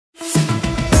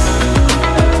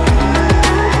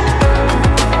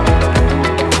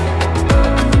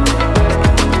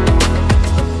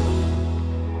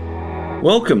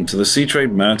Welcome to the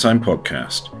Seatrade Maritime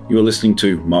Podcast. You are listening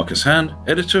to Marcus Hand,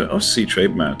 editor of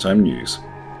Seatrade Maritime News.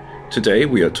 Today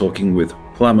we are talking with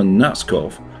Plamen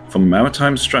Natkoff from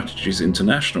Maritime Strategies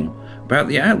International about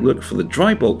the outlook for the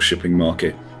dry bulk shipping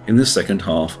market in the second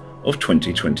half of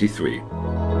 2023.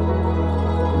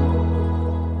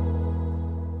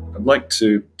 I'd like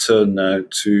to turn now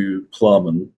to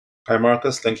Plamen. Hi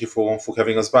Marcus, thank you for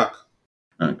having us back.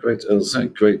 Great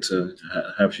to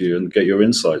have you and get your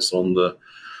insights on the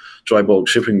dry bulk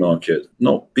shipping market.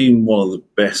 Not being one of the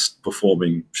best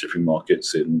performing shipping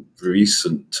markets in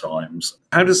recent times.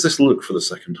 How does this look for the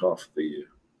second half of the year?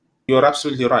 You're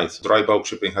absolutely right. Dry bulk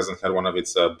shipping hasn't had one of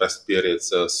its best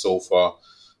periods so far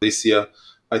this year.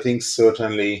 I think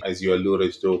certainly, as you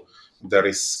alluded to, there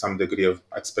is some degree of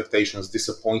expectations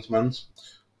disappointment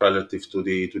relative to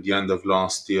the end of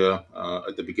last year,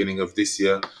 at the beginning of this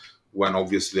year, when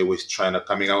obviously with China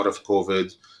coming out of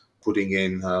COVID, putting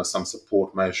in some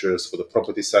support measures for the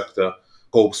property sector,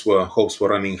 hopes were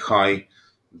running high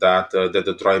that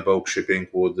the dry bulk shipping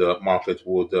market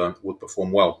would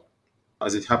perform well.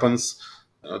 As it happens,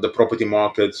 the property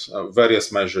market,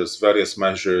 various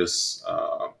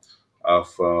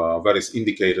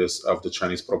indicators of the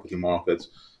Chinese property market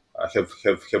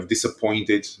have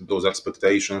disappointed those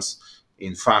expectations.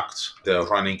 In fact, they're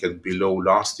running at below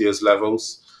last year's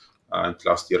levels. And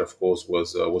last year, of course,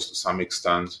 was to some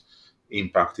extent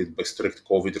impacted by strict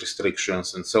COVID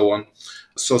restrictions and so on.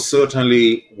 So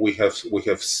certainly, we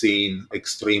have seen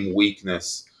extreme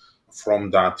weakness from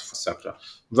that sector.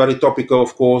 Very topical,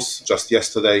 of course. Just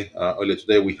yesterday, earlier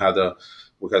today, we had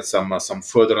some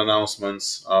further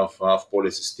announcements of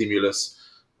policy stimulus,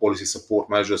 policy support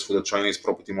measures for the Chinese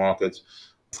property market.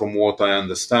 From what we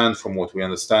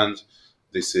understand,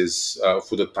 this is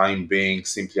for the time being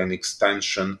simply an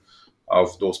extension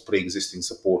of those pre-existing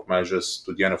support measures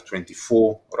to the end of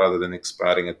 24, rather than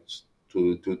expiring at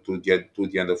the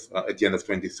end of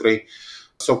 23.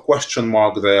 So question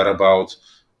mark there about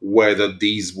whether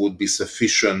these would be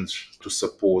sufficient to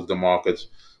support the market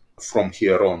from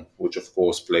here on, which of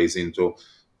course plays into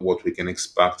what we can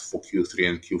expect for Q3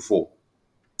 and Q4.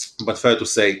 But fair to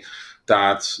say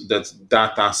that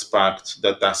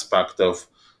aspect of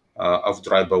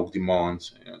dry bulk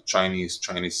demand, Chinese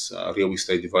real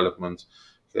estate development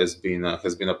has been a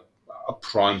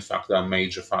prime factor, a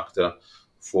major factor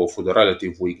for the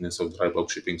relative weakness of dry bulk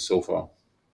shipping so far.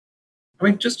 I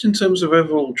mean, just in terms of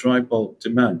overall dry bulk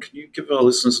demand, can you give our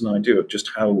listeners an idea of just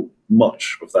how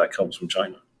much of that comes from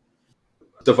China?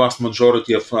 The vast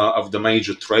majority of the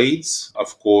major trades,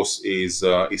 of course, is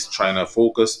China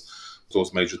focused.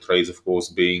 Those major trades, of course,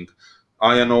 being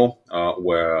iron ore,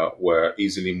 where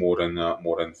easily more than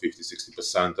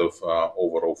 50-60% of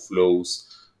overall flows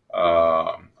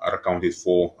are accounted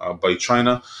for by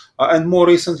China. And more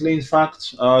recently, in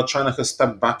fact, China has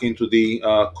stepped back into the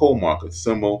coal market,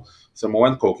 thermal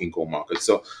and coking coal market.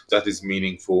 So that is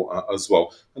meaningful as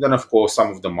well. And then, of course,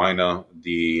 some of the minor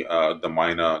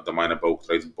bulk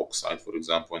trades, bauxite, for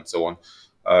example, and so on.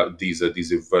 These are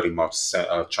very much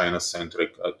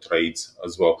China-centric trades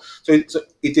as well. So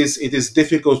it is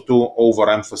difficult to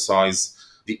overemphasize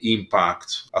the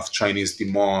impact of Chinese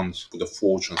demand to the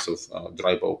fortunes of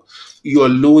dry bulk. You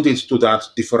alluded to that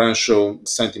differential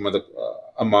sentiment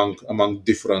among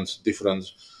different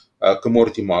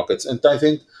commodity markets, and I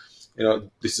think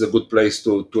this is a good place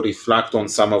to reflect on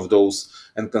some of those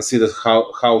and consider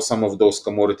how some of those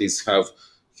commodities have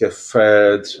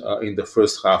fared in the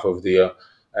first half of the year,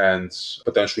 and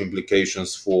potential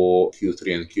implications for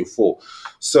Q3 and Q4.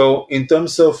 So in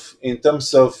terms of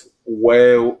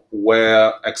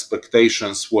where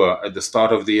expectations were at the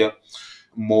start of the year,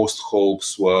 most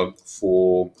hopes were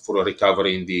for a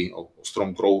recovery in the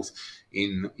strong growth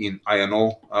in iron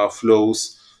ore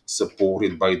flows,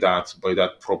 supported by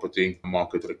that property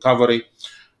market recovery.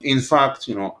 In fact,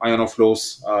 iron ore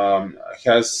flows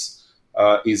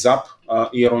is up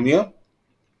year on year,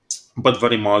 but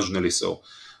very marginally so.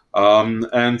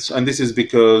 And this is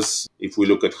because if we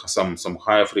look at some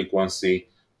higher frequency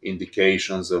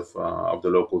indications of the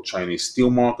local Chinese steel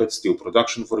market, steel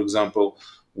production, for example,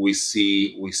 we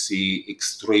see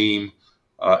extreme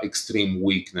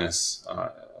weakness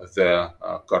there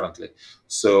currently.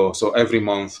 So every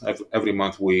month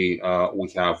we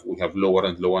have lower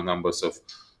and lower numbers of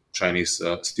Chinese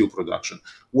steel production,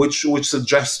 which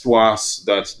suggests to us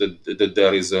that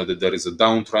there is a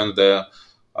downtrend there.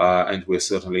 And we're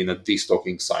certainly in a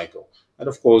destocking cycle. And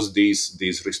of course, these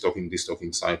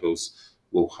destocking cycles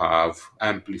will have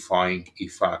amplifying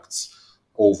effects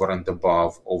over and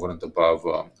above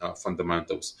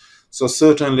fundamentals. So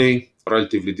certainly,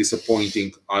 relatively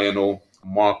disappointing iron ore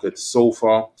market so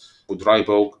far. for dry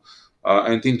bulk.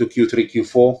 And into Q3,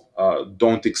 Q4,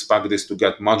 don't expect this to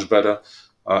get much better,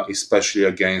 especially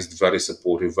against very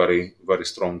supportive, very, very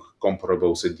strong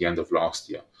comparables at the end of last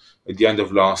year. At the end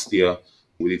of last year,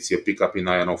 we did see a pickup in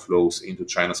iron ore flows into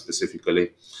China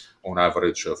specifically, on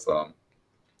average of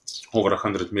over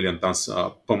 100 million tons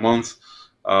per month.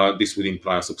 This would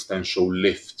imply a substantial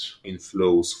lift in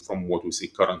flows from what we see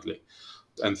currently.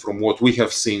 And from what we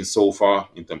have seen so far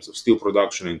in terms of steel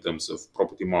production, in terms of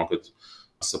property market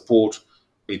support,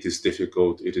 it is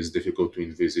difficult to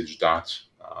envisage that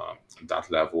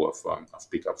level of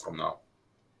pickup from now.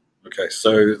 Okay,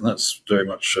 so that's very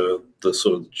much the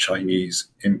sort of Chinese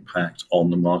impact on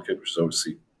the market, which is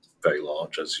obviously very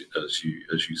large, as you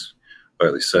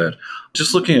rightly said.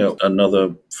 Just looking at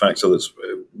another factor that's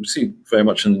we see very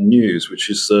much in the news, which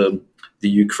is the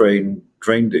Ukraine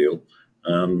grain deal,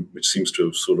 which seems to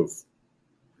have sort of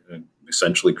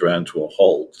essentially ground to a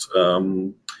halt.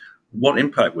 What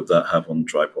impact would that have on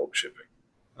dry bulk shipping?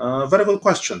 Very good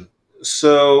question.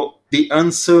 So the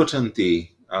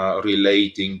uncertainty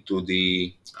relating to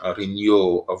the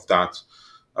renewal of that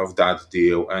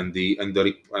deal and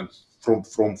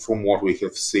from what we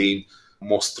have seen,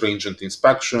 more stringent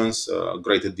inspections,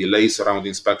 greater delays around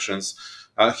inspections,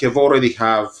 have already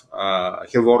had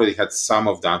some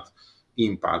of that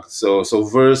impact. So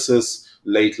versus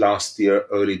late last year,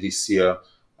 early this year,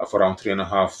 of around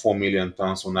 3.5-4 million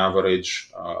tons on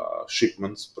average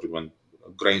shipments,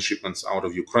 grain shipments out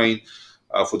of Ukraine.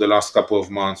 For the last couple of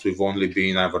months, we've only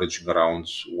been averaging around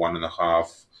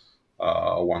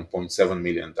 1.7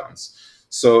 million tons.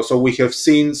 So we have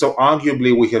seen. So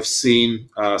arguably, we have seen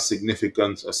a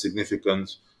significant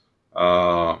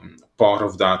part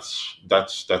of that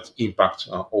impact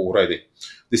already.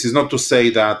 This is not to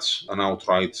say that an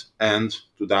outright end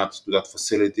to that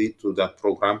facility, to that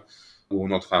program, will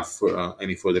not have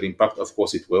any further impact. Of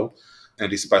course, it will,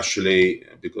 and especially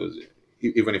because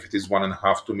even if it is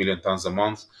 1.5-2 million tons a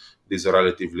month, it is a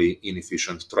relatively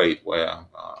inefficient trade where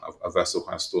a vessel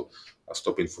has to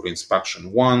stop in for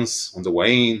inspection once on the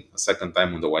way in, a second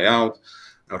time on the way out,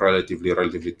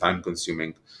 relatively time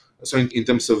consuming. So in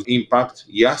terms of impact,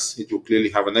 yes, it will clearly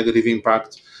have a negative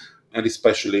impact, and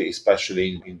especially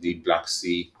in the Black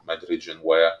Sea Med region,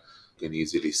 where you can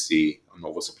easily see an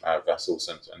oversupply of vessels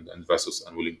and vessels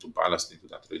unwilling to ballast into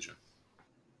that region.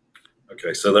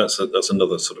 Okay, so that's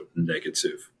another sort of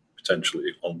negative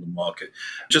potentially on the market.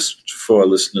 Just for our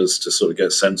listeners to sort of get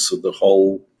a sense of the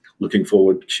whole, looking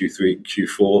forward Q3,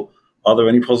 Q4, are there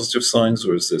any positive signs,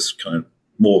 or is this kind of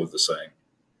more of the same?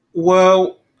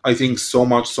 Well, I think so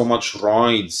much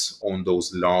rides on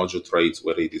those larger trades,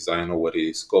 whether it is iron or whether it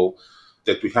is coal,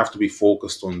 that we have to be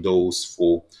focused on those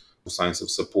for signs of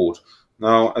support.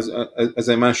 Now, as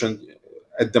I mentioned,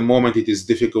 at the moment, it is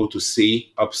difficult to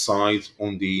see upside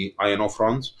on the iron ore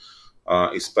front,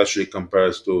 especially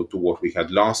compared to what we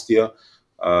had last year.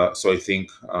 So I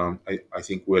think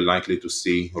we're likely to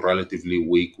see relatively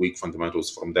weak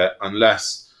fundamentals from there,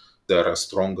 unless there are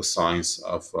stronger signs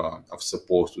of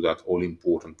support to that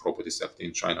all-important property sector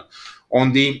in China.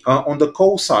 On the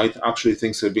coal side, actually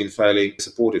things have been fairly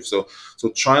supportive. So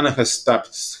China has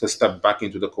stepped back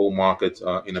into the coal market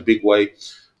in a big way.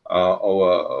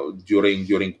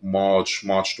 During March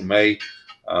to May,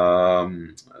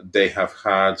 they have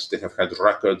had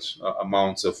record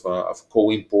amounts of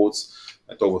coal imports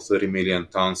at over 30 million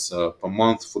tons per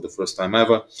month for the first time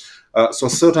ever. So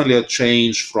certainly a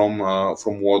change from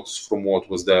what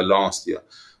was there last year.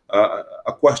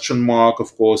 A question mark,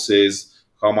 of course, is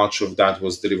how much of that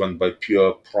was driven by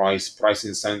pure price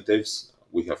incentives.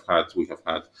 We have had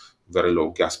very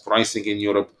low gas pricing in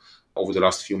Europe over the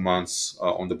last few months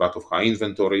on the back of high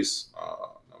inventories,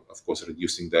 of course,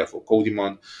 reducing therefore coal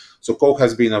demand. So coal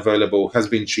has been available, has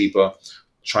been cheaper.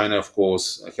 China, of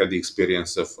course, had the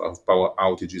experience of power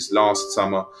outages last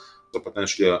summer, so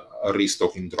potentially a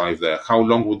restocking drive there. How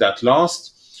long would that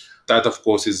last? That, of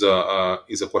course, is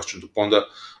a question to ponder,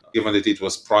 given that it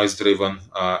was price-driven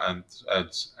and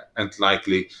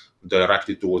likely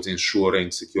directed towards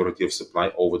ensuring security of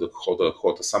supply over the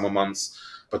hotter summer months.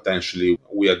 Potentially,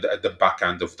 we are at the back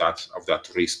end of that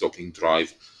restocking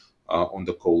drive on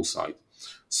the coal side.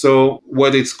 So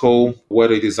whether it's coal,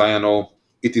 whether it is iron ore,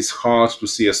 it is hard to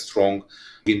see a strong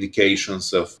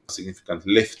indications of significant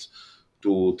lift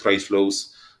to trade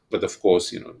flows. But of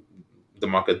course, the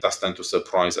market does tend to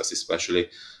surprise us, especially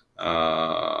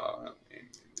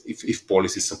if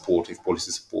policy support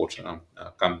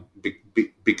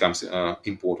becomes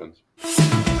important.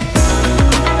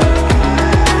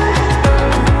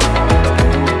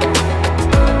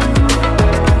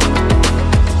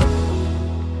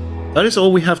 That is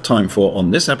all we have time for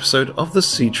on this episode of the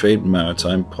Seatrade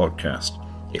Maritime Podcast.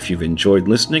 If you've enjoyed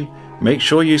listening, make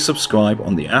sure you subscribe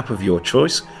on the app of your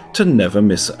choice to never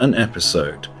miss an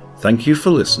episode. Thank you for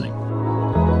listening.